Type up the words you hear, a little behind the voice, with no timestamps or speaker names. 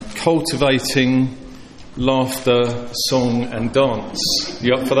cultivating laughter, song and dance.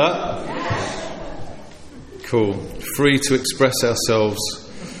 You up for that? Cool. Free to express ourselves.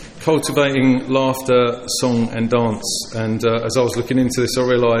 Cultivating laughter, song and dance. And as I was looking into this, I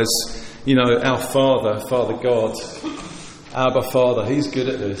realised, our Father God, Abba Father, He's good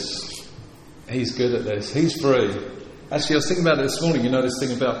at this. He's good at this. He's free. Actually, I was thinking about it this morning, this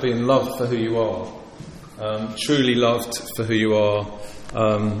thing about being loved for who you are. Truly loved for who you are.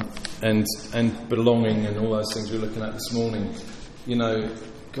 And belonging and all those things we were looking at this morning.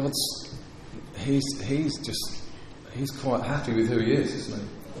 He's quite happy with who He is, isn't He?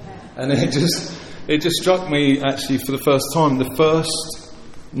 And it just struck me actually for the first time, the first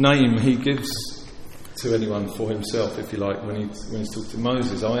name He gives to anyone for Himself, if you like, when He's talking to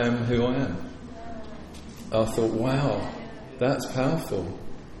Moses, I am who I am. I thought, wow, that's powerful.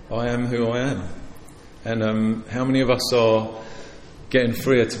 I am who I am. And how many of us are getting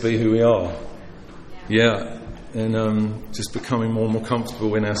freer to be who we are? Yeah. And just becoming more and more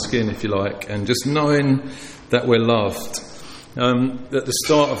comfortable in our skin, if you like, and just knowing that we're loved. At the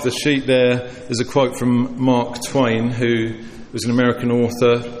start of the sheet there's a quote from Mark Twain, who was an American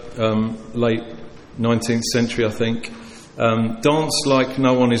author, late 19th century, I think. Dance like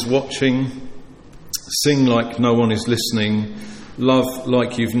no one is watching, sing like no one is listening, love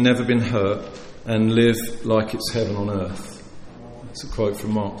like you've never been hurt, and live like it's heaven on earth. That's a quote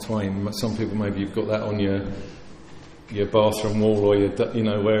from Mark Twain. Some people, maybe you've got that on your bathroom wall, or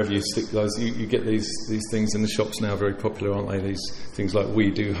wherever you stick those. You get these things in the shops now, very popular, aren't they? These things like we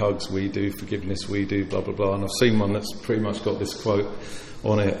do hugs, we do forgiveness, we do blah blah blah. And I've seen one that's pretty much got this quote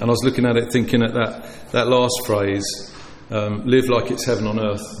on it. And I was looking at it, thinking at that last phrase, live like it's heaven on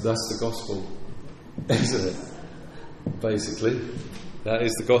earth. That's the gospel, isn't it? Basically, that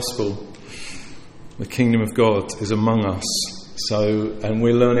is the gospel. The kingdom of God is among us. So, and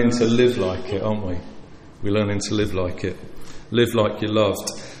we're learning to live like it, aren't we? We're learning to live like it. Live like you're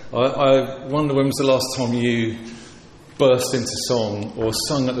loved. I wonder, when was the last time you burst into song, or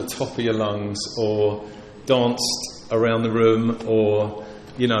sung at the top of your lungs, or danced around the room, or,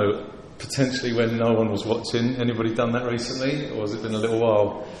 potentially when no one was watching? Anybody done that recently? Or has it been a little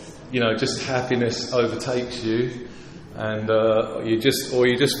while? Just happiness overtakes you, and you just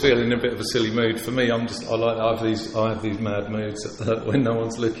feel in a bit of a silly mood. For me, I have these mad moods that when no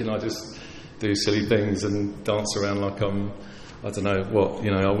one's looking, I just do silly things and dance around like I don't know what,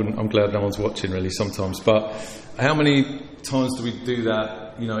 I'm glad no one's watching really sometimes. But how many times do we do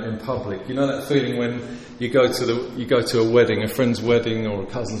that, in public? That feeling when you go to a wedding, a friend's wedding, or a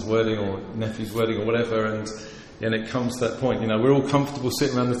cousin's wedding, or a nephew's wedding, or whatever, and it comes to that point, we're all comfortable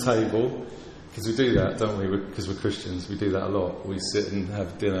sitting around the table, because we do that, don't we? Because we're Christians, we do that a lot. We sit and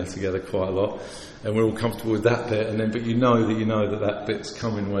have dinner together quite a lot, and we're all comfortable with that bit, but you know that bit's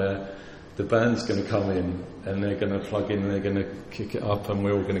coming where the band's going to come in and they're going to plug in and they're going to kick it up, and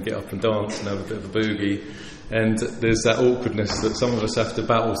we're all going to get up and dance and have a bit of a boogie. And there's that awkwardness that some of us have to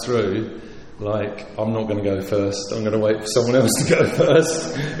battle through, like, I'm not going to go first, I'm going to wait for someone else to go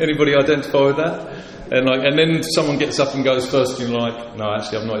first. Anybody identify with that? And then someone gets up and goes first, and you're like, no,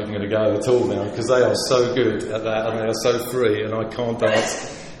 actually I'm not even going to go at all now, because they are so good at that and they are so free and I can't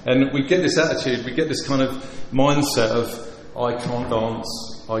dance. And we get this attitude, we get this kind of mindset of, I can't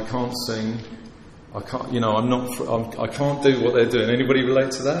dance, I can't sing, I can't, I can't do what they're doing. Anybody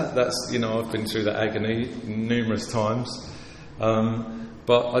relate to that? That's, I've been through that agony numerous times.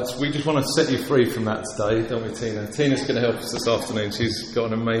 But we just want to set you free from that today, don't we, Tina? Tina's going to help us this afternoon. She's got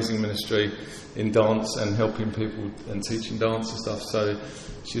an amazing ministry in dance and helping people and teaching dance and stuff. So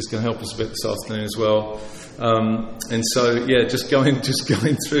she's going to help us a bit this afternoon as well. And so, just going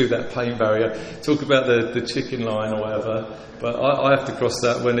through that pain barrier. Talk about the chicken line or whatever. But I have to cross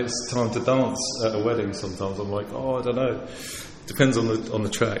that when it's time to dance at a wedding. Sometimes I'm like, I don't know. Depends on the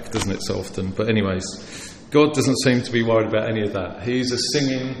track, doesn't it? So often. But anyways, God doesn't seem to be worried about any of that. He's a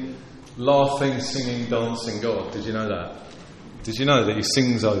singing, laughing, singing, dancing God. Did you know that? Did you know that He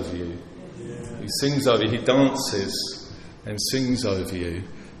sings over you? He sings over you. He dances and sings over you.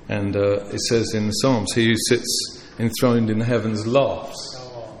 And it says in the Psalms, He who sits enthroned in the heavens laughs.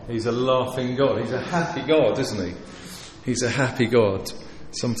 He's a laughing God. He's a happy God, isn't He? He's a happy God.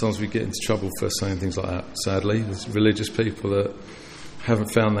 Sometimes we get into trouble for saying things like that, sadly. There's religious people that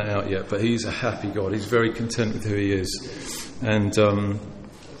haven't found that out yet. But He's a happy God. He's very content with who He is. And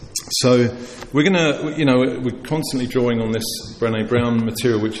so we're going to, we're constantly drawing on this Brené Brown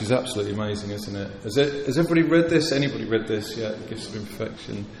material, which is absolutely amazing, isn't it? Has everybody read this? Anybody read this? Yeah, The Gifts of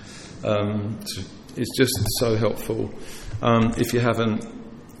Imperfection. It's just so helpful. If you haven't,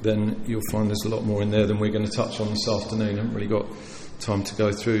 then you'll find there's a lot more in there than we're going to touch on this afternoon. I haven't really got time to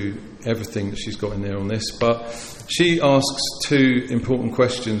go through everything that she's got in there on this. But she asks two important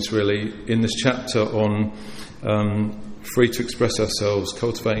questions, really, in this chapter on free to express ourselves,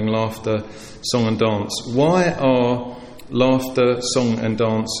 cultivating laughter, song and dance. Why are laughter, song and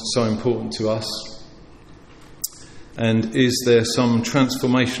dance so important to us? And is there some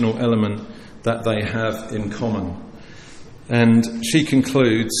transformational element that they have in common? And she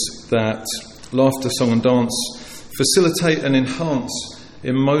concludes that laughter, song and dance facilitate and enhance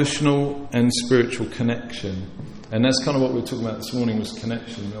emotional and spiritual connection. And that's kind of what we were talking about this morning, was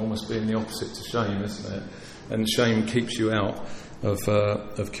connection, almost being the opposite to shame, isn't it? And shame keeps you out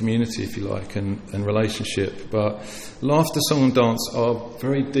of community, if you like, and relationship. But laughter, song and dance are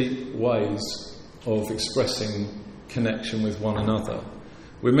very deep ways of expressing connection with one another.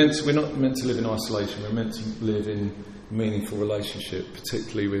 We're not meant to live in isolation. We're meant to live in meaningful relationship,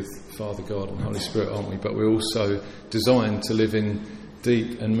 particularly with Father God and Holy Spirit, aren't we? But we're also designed to live in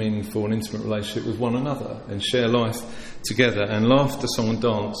deep and meaningful and intimate relationship with one another and share life together. And laughter, song and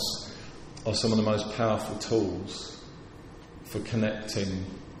dance are some of the most powerful tools for connecting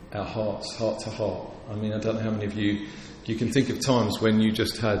our hearts, heart to heart. I mean, I don't know how many of you can think of times when you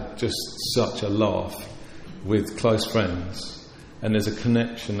just had just such a laugh with close friends, and there's a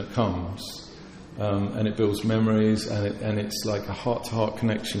connection that comes, and it builds memories, and it's like a heart-to-heart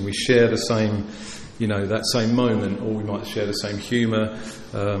connection. We share the same, that same moment, or we might share the same humour,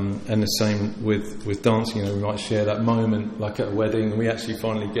 and the same with dancing. We might share that moment, like at a wedding, and we actually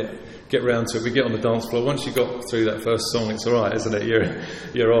finally get round to it. We get on the dance floor. Once you got through that first song, it's all right, isn't it?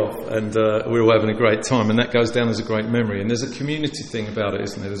 You're off, and we're all having a great time, and that goes down as a great memory. And there's a community thing about it,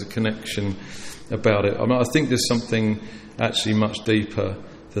 isn't there? There's a connection about it. I think there's something actually much deeper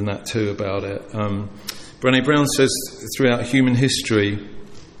than that too about it. Brené Brown says throughout human history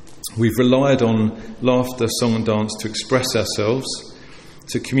we've relied on laughter, song and dance to express ourselves,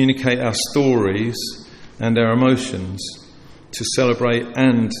 to communicate our stories and our emotions, to celebrate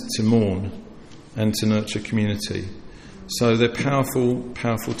and to mourn, and to nurture community. So they're powerful,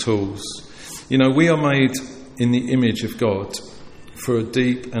 powerful tools. We are made in the image of God for a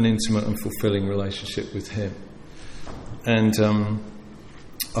deep and intimate and fulfilling relationship with Him. And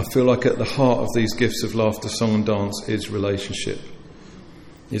I feel like at the heart of these gifts of laughter, song and dance is relationship.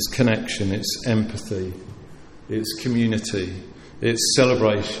 It's connection, it's empathy, it's community, it's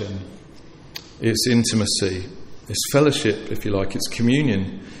celebration, it's intimacy, it's fellowship, if you like, it's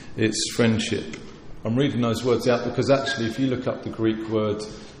communion, it's friendship. I'm reading those words out because actually if you look up the Greek word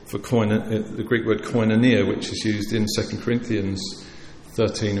for the Greek word koinonia, which is used in 2 Corinthians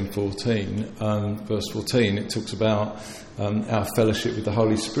 13 and 14, verse 14, it talks about our fellowship with the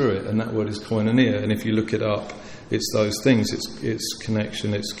Holy Spirit, and that word is koinonia. And if you look it up, it's those things. It's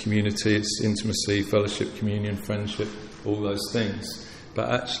connection, it's community, it's intimacy, fellowship, communion, friendship, all those things. But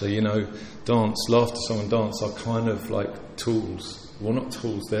actually, dance, laughter, song and dance are kind of like tools. Well, not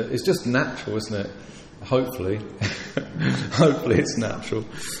tools, it's just natural, isn't it? Hopefully. Hopefully it's natural.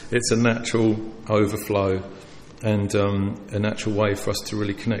 It's a natural overflow and a natural way for us to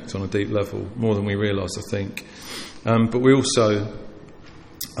really connect on a deep level, more than we realise, I think. But we're also,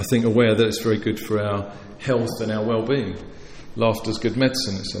 I think, aware that it's very good for our health and our well-being. Laughter's good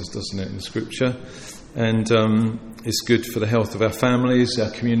medicine, it says, doesn't it, in the Scripture? And it's good for the health of our families,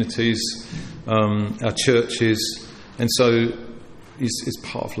 our communities, our churches. And so it's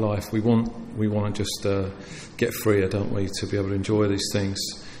part of life. We want to just get freer, don't we, to be able to enjoy these things.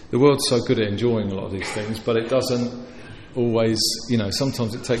 The world's so good at enjoying a lot of these things, but it doesn't always,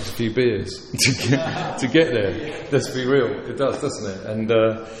 sometimes it takes a few beers to get there. Let's be real, it does, doesn't it? And,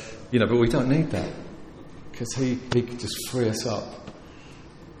 but we don't need that, because he could just free us up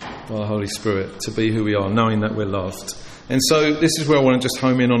by the Holy Spirit to be who we are, knowing that we're loved. And so this is where I want to just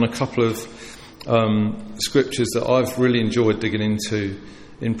home in on a couple of scriptures that I've really enjoyed digging into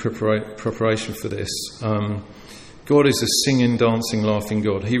in preparation for this. God is a singing, dancing, laughing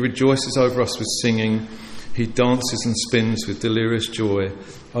God. He rejoices over us with singing. He dances and spins with delirious joy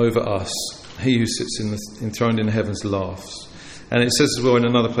over us. He who sits enthroned in the heavens laughs. And it says as well in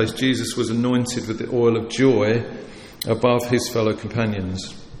another place, Jesus was anointed with the oil of joy above his fellow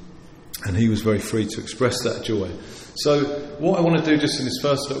companions. And he was very free to express that joy. So what I want to do just in this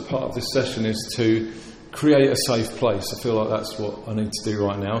first little part of this session is to create a safe place. I feel like that's what I need to do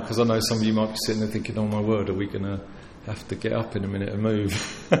right now, because I know some of you might be sitting there thinking, oh my word, are we going to have to get up in a minute and move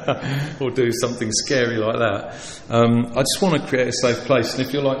or do something scary like that? I just want to create a safe place. And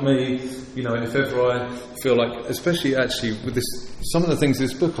if you're like me, if ever I feel like, especially actually with this, some of the things in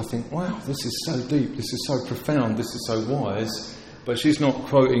this book, I think, wow, this is so deep, this is so profound, this is so wise. But she's not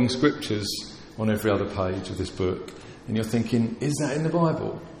quoting scriptures on every other page of this book. and you're thinking, is that in the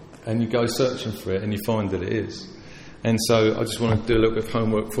Bible? And you go searching for it and you find that it is. And so I just want to do a little bit of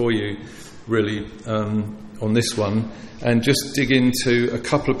homework for you, really, on this one, and just dig into a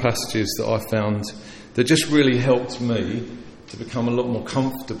couple of passages that I found that just really helped me to become a lot more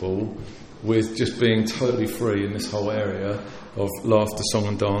comfortable with just being totally free in this whole area of laughter, song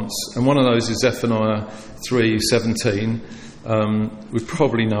and dance. And one of those is Zephaniah 3:17. We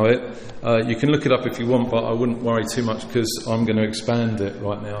probably know it. You can look it up if you want, but I wouldn't worry too much because I'm going to expand it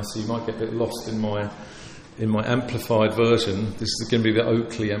right now, so you might get a bit lost in my amplified version. This is going to be the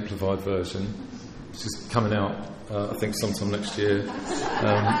Oakley amplified version, which is coming out, I think, sometime next year.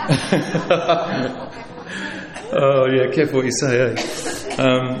 Oh yeah, careful what you say, eh?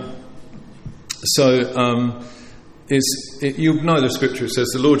 You'll know the scripture. It says,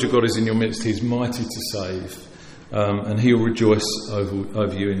 "The Lord your God is in your midst; He's mighty to save, and He will rejoice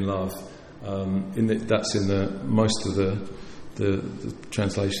over you in love." That's in most of the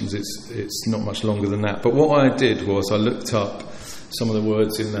translations. It's not much longer than that. But what I did was I looked up some of the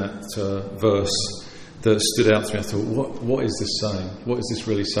words in that verse that stood out to me. I thought, what is this saying? What is this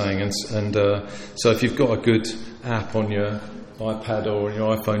really saying? And so if you've got a good app on your iPad or on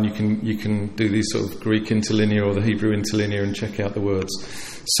your iPhone, you can do these sort of Greek interlinear or the Hebrew interlinear and check out the words.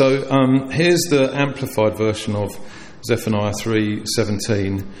 So here's the amplified version of Zephaniah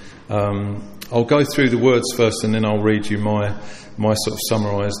 3:17. I'll go through the words first and then I'll read you my sort of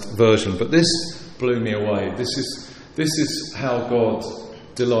summarised version. But this blew me away. This is how God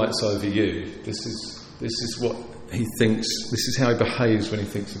delights over you. This is what He thinks. This is how He behaves when He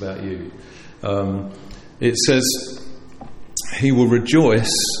thinks about you. It says He will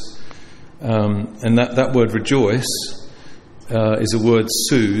rejoice, and that word rejoice is a word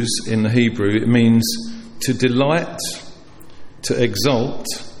suz in the Hebrew. It means to delight, to exult,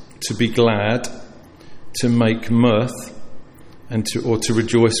 to be glad, to make mirth, and to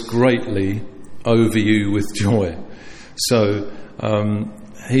rejoice greatly over you with joy. So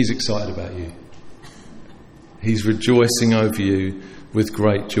He's excited about you. He's rejoicing over you with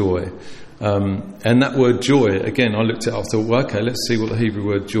great joy. And that word joy, again, I looked it up. I thought, well, okay, let's see what the Hebrew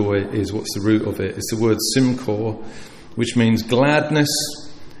word joy is. What's the root of it? It's the word simkor, which means gladness,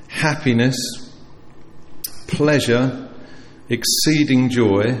 happiness, pleasure, exceeding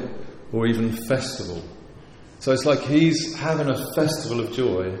joy, or even festival. So it's like He's having a festival of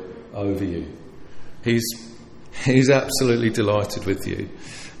joy over you. He's absolutely delighted with you.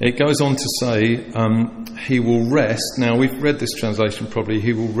 It goes on to say He will rest. Now we've read this translation probably.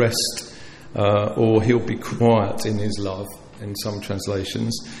 He will rest, or He'll be quiet in His love in some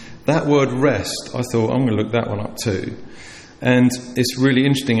translations. That word rest, I thought I'm going to look that one up too. And it's really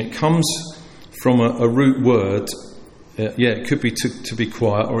interesting. It comes from a root word. It could be to be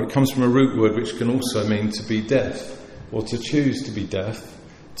quiet, or it comes from a root word which can also mean to be deaf, or to choose to be deaf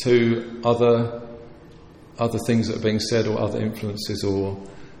to other things that are being said, or other influences, or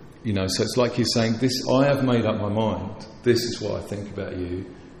so it's like He's saying, "This, I have made up my mind. This is what I think about you,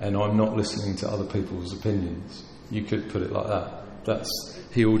 and I'm not listening to other people's opinions." You could put it like that.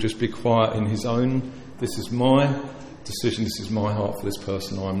 He will just be quiet in His own. This is my decision. This is my heart for this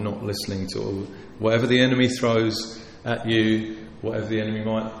person. I'm not listening to whatever the enemy throws at you, whatever the enemy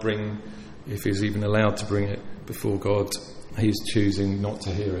might bring, if he's even allowed to bring it before God. He's choosing not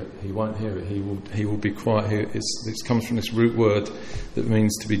to hear it. He won't hear it. He will be quiet. It comes from this root word that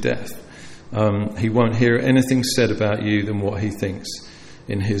means to be deaf. He won't hear anything said about you than what He thinks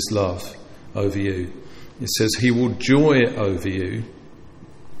in His love over you. It says He will joy over you.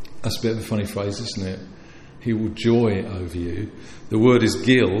 That's a bit of a funny phrase, isn't it? He will joy over you. The word is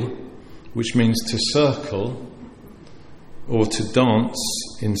gil, which means to circle, or to dance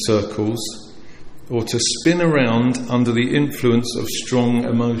in circles, or to spin around under the influence of strong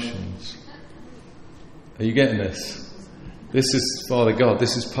emotions. Are you getting this? This is Father God.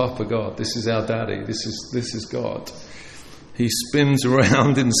 This is Papa God. This is our Daddy. This is God. He spins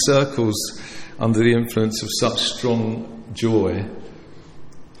around in circles under the influence of such strong joy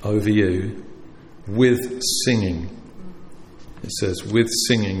over you with singing. It says with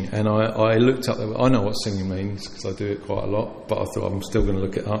singing, and I looked up. I know what singing means because I do it quite a lot, but I thought I'm still going to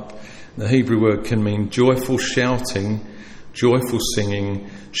look it up. The Hebrew word can mean joyful shouting, joyful singing,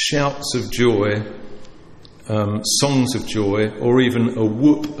 shouts of joy, songs of joy, or even a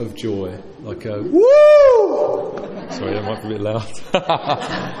whoop of joy, like a woo! Sorry, that might be a bit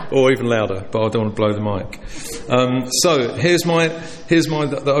loud, or even louder, but I don't want to blow the mic. So here's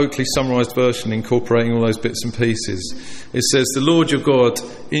the Oakley summarised version, incorporating all those bits and pieces. It says, "The Lord your God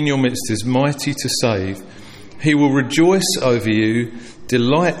in your midst is mighty to save. He will rejoice over you,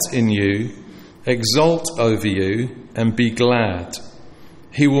 delight in you, exult over you, and be glad.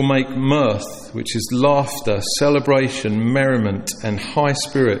 He will make mirth, which is laughter, celebration, merriment, and high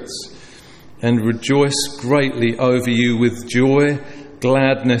spirits, and rejoice greatly over you with joy,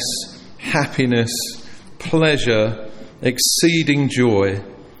 gladness, happiness, pleasure, exceeding joy,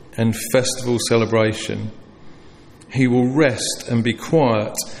 and festival celebration. He will rest and be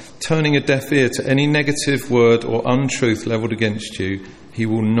quiet, turning a deaf ear to any negative word or untruth levelled against you. He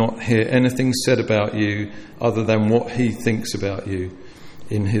will not hear anything said about you other than what he thinks about you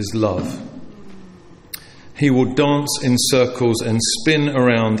in his love. He will dance in circles and spin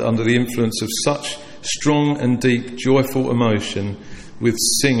around under the influence of such strong and deep, joyful emotion with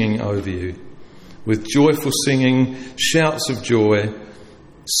singing over you. With joyful singing, shouts of joy,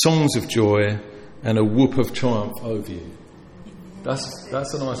 songs of joy, and a whoop of triumph over you. That's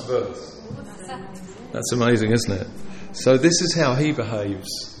a nice verse. That's amazing, isn't it? So this is how he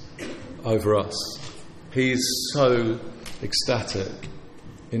behaves over us. He's so ecstatic,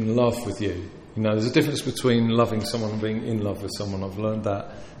 in love with you. You know, there's a difference between loving someone and being in love with someone. I've learned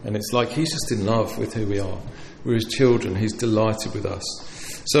that. And it's like he's just in love with who we are. We're his children. He's delighted with us.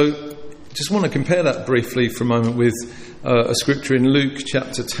 So just want to compare that briefly for a moment with a scripture in Luke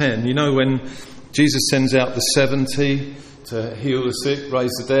chapter 10. You know, when Jesus sends out the 70 to heal the sick,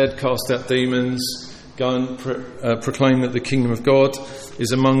 raise the dead, cast out demons, go and proclaim that the kingdom of God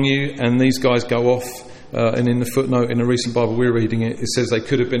is among you. And these guys go off. And in the footnote in a recent Bible we're reading, it says they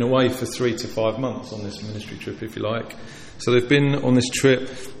could have been away for 3 to 5 months on this ministry trip, if you like. So they've been on this trip,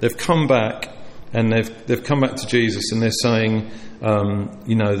 they've come back, and they've come back to Jesus, and they're saying,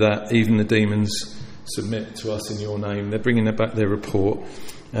 that even the demons submit to us in your name. They're bringing back their report.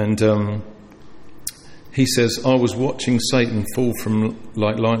 And he says, I was watching Satan fall from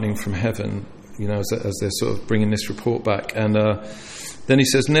like lightning from heaven, as they're sort of bringing this report back. And then he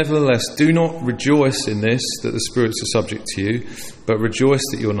says, nevertheless, do not rejoice in this, that the spirits are subject to you, but rejoice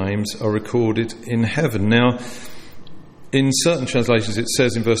that your names are recorded in heaven. Now, in certain translations, it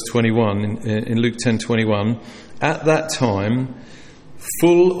says in verse 21, in Luke 10:21, at that time,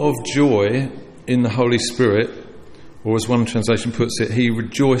 full of joy in the Holy Spirit, or as one translation puts it, he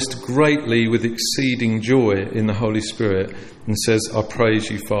rejoiced greatly with exceeding joy in the Holy Spirit, and says, I praise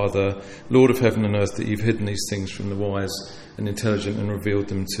you, Father, Lord of heaven and earth, that you've hidden these things from the wise and intelligent and revealed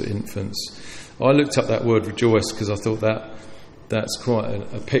them to infants. I looked up that word rejoice because I thought that's quite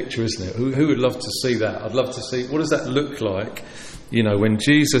a picture, isn't it? Who would love to see that? I'd love to see, what does that look like? When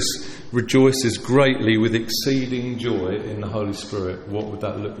Jesus rejoices greatly with exceeding joy in the Holy Spirit, what would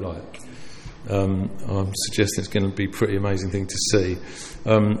that look like? I'm suggesting it's going to be a pretty amazing thing to see.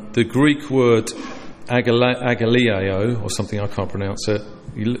 The Greek word agaliao, or something, I can't pronounce it.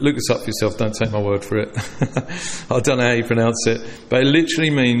 You look this up for yourself, don't take my word for it. I don't know how you pronounce it. But it literally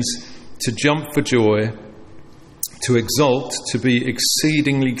means to jump for joy, to exult, to be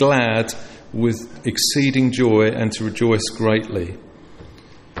exceedingly glad with exceeding joy, and to rejoice greatly.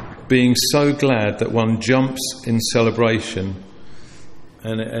 Being so glad that one jumps in celebration.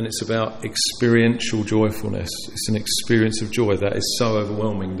 And it's about experiential joyfulness. It's an experience of joy that is so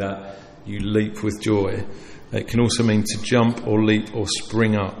overwhelming that you leap with joy. It can also mean to jump or leap or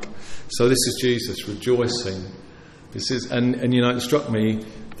spring up. So this is Jesus rejoicing. It struck me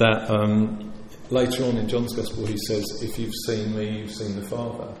that later on in John's Gospel he says, if you've seen me, you've seen the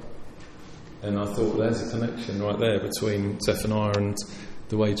Father. And I thought, well, there's a connection right there between Zephaniah and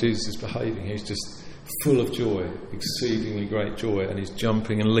the way Jesus is behaving. He's just full of joy, exceedingly great joy, and he's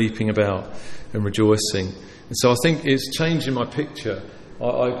jumping and leaping about and rejoicing. And so I think it's changing my picture.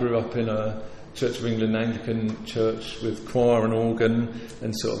 I grew up in a Church of England Anglican church with choir and organ,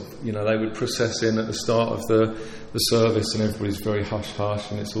 and sort of, they would process in at the start of the service, and everybody's very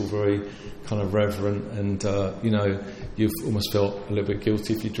hush-hush, and it's all very kind of reverent, and, you've almost felt a little bit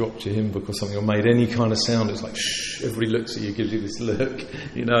guilty if you dropped your hymn book or something, or made any kind of sound. It's like, shh, everybody looks at you, gives you this look,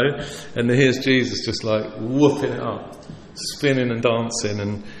 and here's Jesus just like whooping it up, spinning and dancing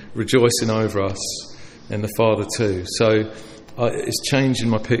and rejoicing over us, and the Father too. So it's changing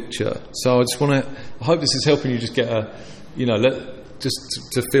my picture. So I just I hope this is helping you just get to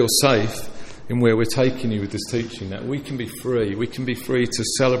feel safe in where we're taking you with this teaching, that we can be free. We can be free to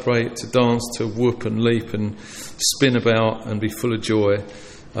celebrate, to dance, to whoop and leap and spin about and be full of joy,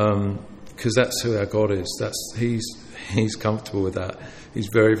 because that's who our God is. He's comfortable with that. He's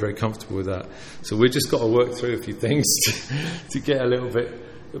very, very comfortable with that. So we've just got to work through a few things to get a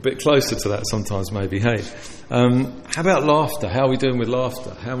bit closer to that sometimes, maybe. Hey, how about laughter? How are we doing with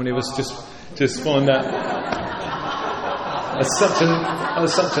laughter? How many of us just find that that's such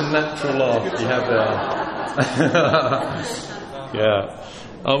a natural laugh you have there? Yeah.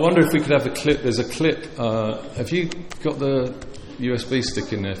 I wonder if we could have a clip. There's a clip. Have you got the USB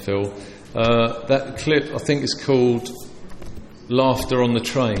stick in there, Phil? That clip, I think, is called "Laughter on the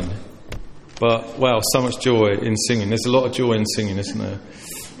Train." But wow, so much joy in singing. There's a lot of joy in singing, isn't there?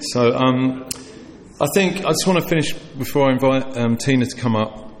 So I think I just want to finish before I invite Tina to come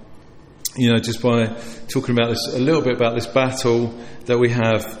up. Just by talking about this a little bit about this battle that we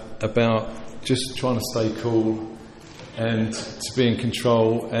have about just trying to stay cool and to be in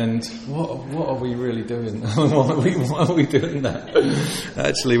control. And what are we really doing? Why are we doing that?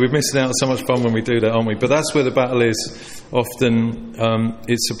 Actually, we're missing out on so much fun when we do that, aren't we? But that's where the battle is. Often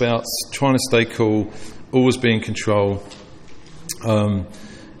it's about trying to stay cool, always be in control.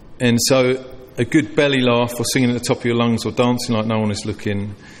 And so a good belly laugh or singing at the top of your lungs or dancing like no one is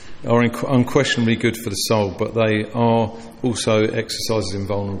looking are unquestionably good for the soul, but they are also exercises in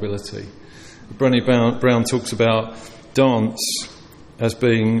vulnerability. Brené Brown talks about dance as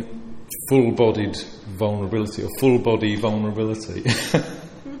being full-bodied vulnerability, or full-body vulnerability. I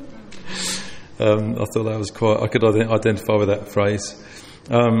thought that was I could identify with that phrase.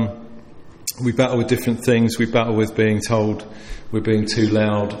 We battle with different things. We battle with being told we're being too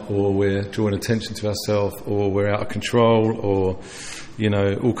loud, or we're drawing attention to ourselves, or we're out of control, or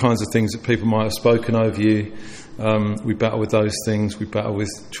all kinds of things that people might have spoken over you. We battle with those things. We battle with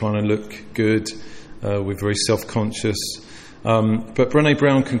trying to look good. We're very self-conscious. But Brené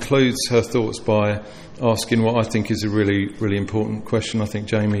Brown concludes her thoughts by asking what I think is a really, really important question. I think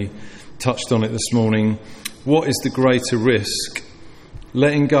Jamie touched on it this morning. What is the greater risk?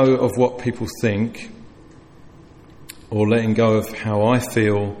 Letting go of what people think, or letting go of how I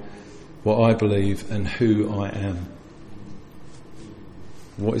feel, what I believe, and who I am?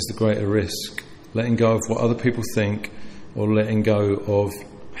 What is the greater risk? Letting go of what other people think, or letting go of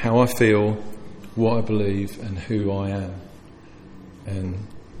how I feel, what I believe, and who I am? And,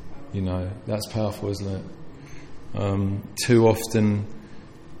 that's powerful, isn't it? Too often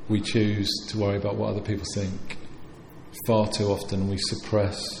we choose to worry about what other people think. Far too often we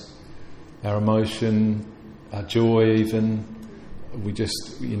suppress our emotion, our joy even. We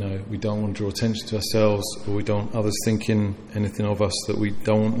just, we don't want to draw attention to ourselves, or we don't want others thinking anything of us that we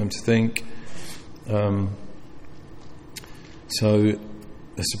don't want them to think. So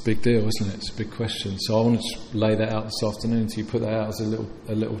it's a big deal, isn't it? It's a big question. So I want to just lay that out this afternoon to you, put that out as a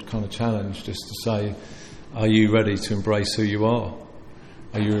little kind of challenge, just to say, are you ready to embrace who you are?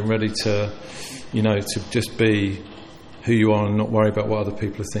 Are you ready to, to just be who you are and not worry about what other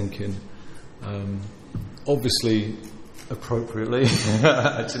people are thinking? Obviously, appropriately.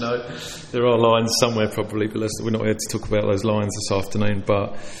 There are lines somewhere probably, but we're not here to talk about those lines this afternoon.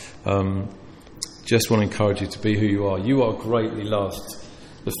 But just want to encourage you to be who you are. You are greatly loved.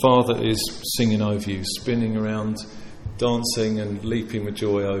 The Father is singing over you, spinning around, dancing and leaping with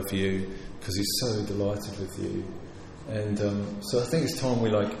joy over you, because He's so delighted with you. And so I think it's time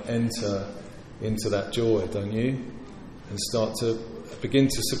we enter into that joy, don't you? And start to begin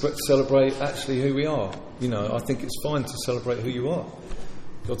to celebrate actually who we are. I think it's fine to celebrate who you are.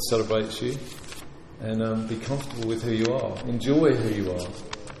 God celebrates you. And be comfortable with who you are. Enjoy who you are.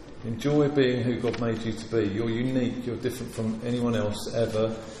 Enjoy being who God made you to be. You're unique. You're different from anyone else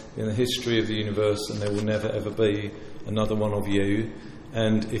ever in the history of the universe, and there will never ever be another one of you.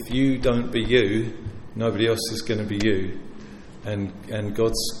 And if you don't be you, nobody else is going to be you. And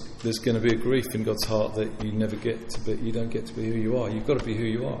there's going to be a grief in God's heart that you never get to be. You don't get to be who you are. You've got to be who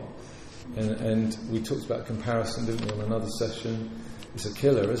you are. And we talked about comparison, didn't we, on another session? It's a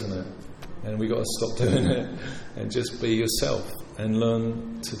killer, isn't it? And we've got to stop doing it and just be yourself and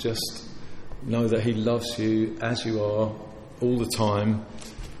learn to just know that He loves you as you are all the time.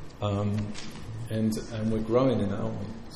 And we're growing in that, aren't we?